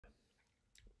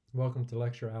Welcome to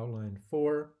lecture outline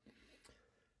 4.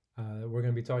 We're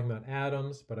going to be talking about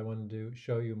atoms, but I wanted to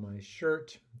show you my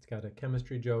shirt. It's got a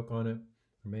chemistry joke on it,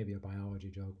 or maybe a biology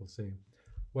joke, we'll see.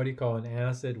 What do you call an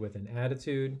acid with an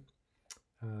attitude?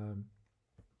 An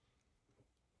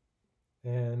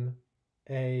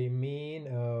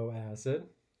amino acid.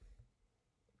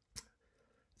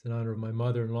 It's in honor of my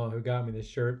mother-in-law who got me this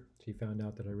shirt. She found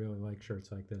out that I really like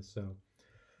shirts like this. So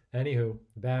anywho,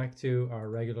 back to our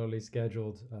regularly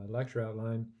scheduled lecture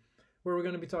outline, where we're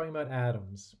going to be talking about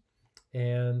atoms.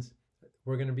 And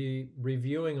we're going to be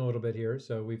reviewing a little bit here.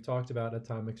 So we've talked about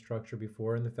atomic structure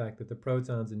before and the fact that the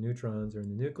protons and neutrons are in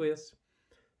the nucleus,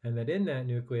 and that in that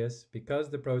nucleus, because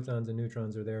the protons and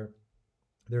neutrons are there,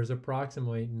 there's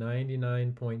approximately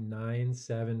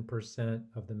 99.97%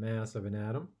 of the mass of an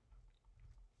atom.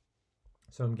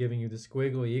 So I'm giving you the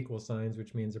squiggly equal signs,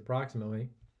 which means approximately.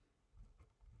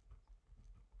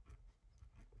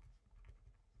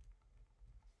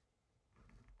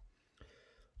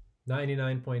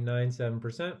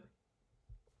 (99.97%)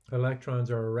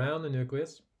 electrons are around the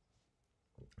nucleus.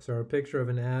 So a picture of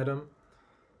an atom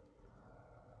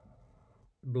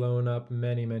blown up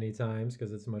many times,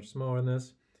 because it's much smaller than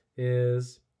this,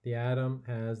 is the atom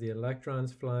has the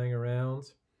electrons flying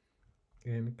around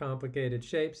in complicated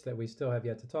shapes that we still have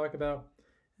yet to talk about.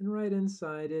 And right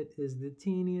inside it is the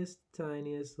teeniest,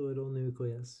 tiniest little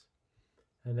nucleus.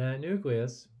 And that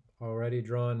nucleus, already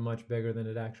drawn much bigger than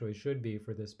it actually should be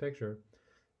for this picture,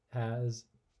 has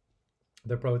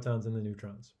the protons and the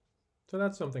neutrons. So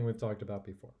that's something we've talked about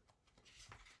before.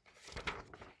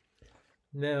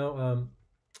 Now,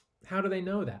 how do they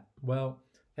know that? Well,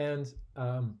 and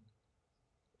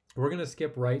we're going to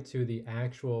skip right to the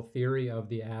actual theory of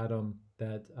the atom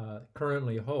that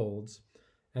currently holds.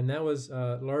 And that was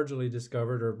largely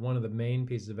discovered, or one of the main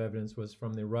pieces of evidence was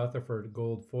from the Rutherford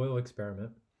gold foil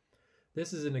experiment.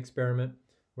 This is an experiment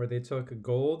where they took a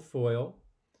gold foil,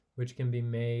 which can be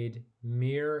made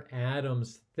mere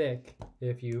atoms thick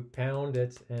if you pound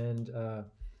it and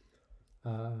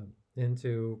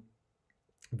into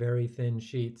very thin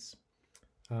sheets.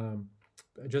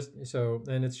 Just so,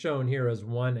 and it's shown here as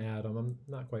one atom. I'm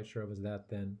not quite sure it was that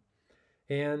thin.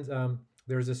 And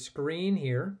there's a screen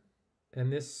here,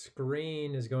 and this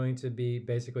screen is going to be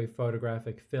basically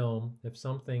photographic film. If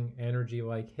something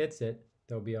energy-like hits it,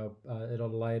 there'll be it'll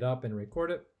light up and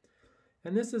record it.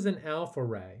 And this is an alpha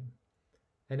ray.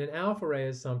 And an alpha ray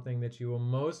is something that you will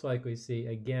most likely see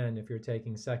again if you're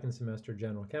taking second semester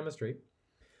general chemistry.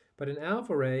 But an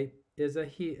alpha ray is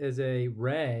a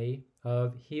ray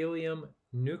of helium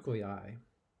nuclei.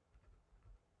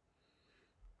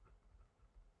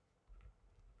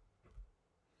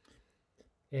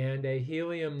 And a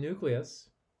helium nucleus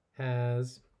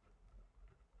has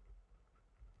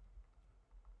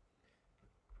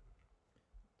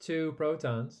two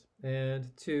protons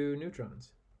and two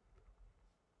neutrons.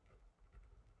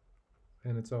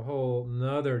 And it's a whole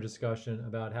nother discussion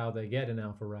about how they get an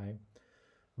alpha ray.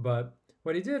 But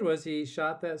what he did was he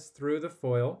shot this through the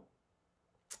foil,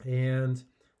 and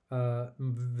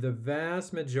the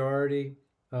vast majority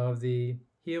of the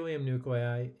helium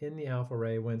nuclei in the alpha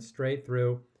ray went straight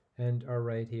through and are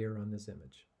right here on this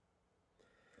image.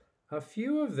 A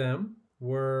few of them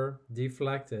were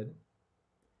deflected,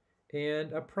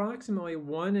 and approximately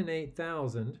 1 in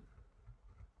 8,000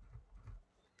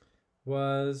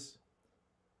 was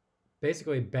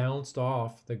basically bounced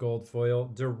off the gold foil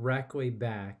directly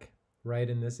back right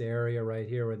in this area right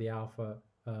here where the alpha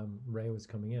ray was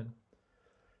coming in.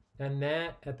 And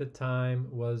that at the time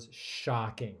was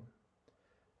shocking.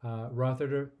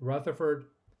 Rutherford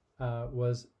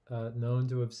was known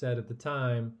to have said at the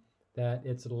time that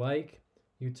it's like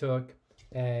you took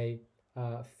a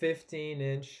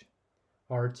 15-inch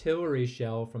artillery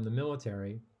shell from the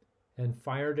military and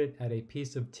fired it at a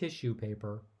piece of tissue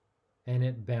paper, and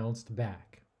it bounced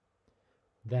back.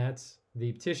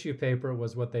 The tissue paper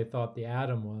was what they thought the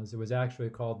atom was. It was actually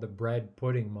called the bread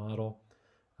pudding model,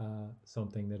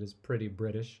 something that is pretty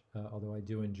British, although I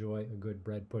do enjoy a good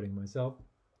bread pudding myself.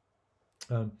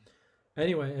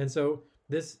 Anyway, and so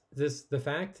the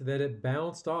fact that it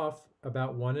bounced off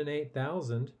about 1 in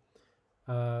 8,000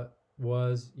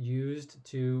 was used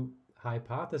to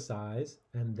hypothesize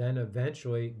and then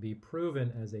eventually be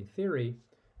proven as a theory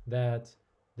that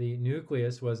the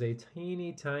nucleus was a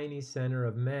teeny tiny center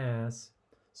of mass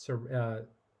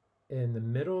in the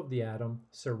middle of the atom,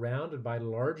 surrounded by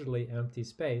largely empty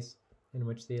space in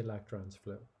which the electrons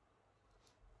flew.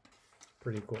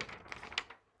 Pretty cool.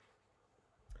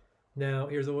 Now,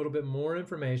 here's a little bit more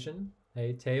information,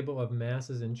 a table of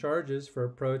masses and charges for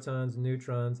protons,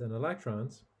 neutrons, and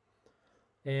electrons.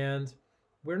 And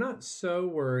we're not so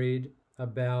worried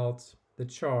about the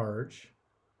charge.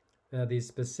 These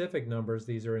specific numbers,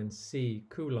 these are in C,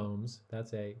 coulombs.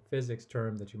 That's a physics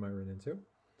term that you might run into.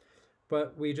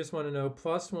 But we just want to know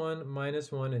 +1,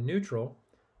 -1, and neutral.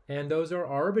 And those are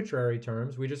arbitrary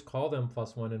terms. We just call them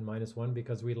 +1 and -1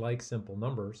 because we like simple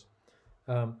numbers.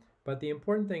 But the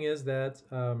important thing is that,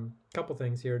 a couple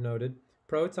things here noted.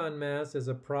 Proton mass is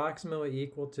approximately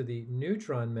equal to the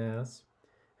neutron mass,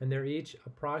 and they're each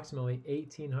approximately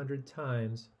 1,800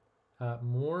 times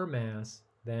more mass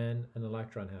than an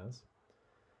electron has.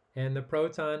 And the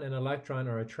proton and electron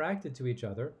are attracted to each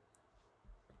other.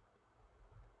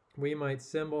 We might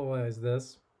symbolize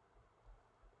this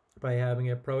by having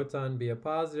a proton be a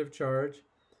positive charge,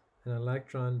 an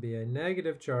electron be a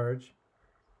negative charge,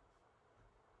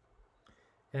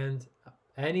 and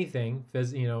anything,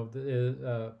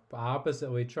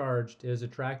 oppositely charged is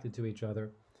attracted to each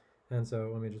other. And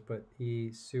so let me just put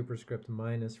E superscript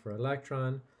minus for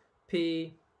electron.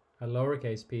 P, a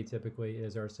lowercase p typically,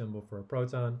 is our symbol for a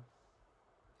proton.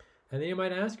 And then you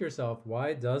might ask yourself,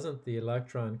 why doesn't the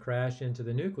electron crash into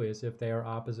the nucleus if they are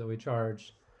oppositely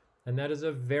charged? And that is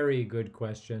a very good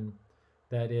question.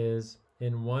 That is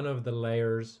in one of the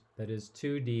layers that is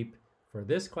too deep for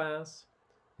this class.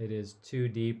 It is too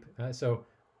deep. To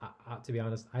be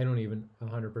honest, I don't even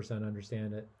 100%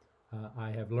 understand it.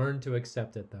 I have learned to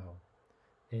accept it though.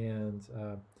 And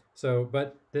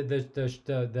but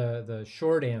the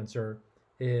short answer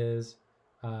is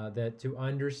that to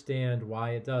understand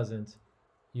why it doesn't,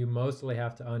 you mostly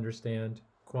have to understand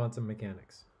quantum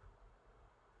mechanics.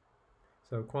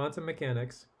 So quantum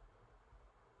mechanics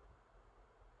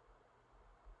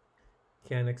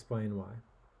can explain why.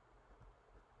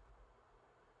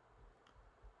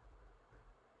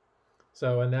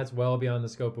 So, and that's well beyond the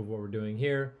scope of what we're doing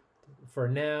here. For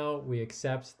now, we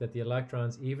accept that the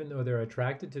electrons, even though they're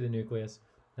attracted to the nucleus,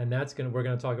 and we're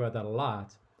going to talk about that a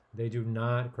lot, they do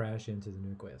not crash into the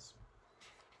nucleus.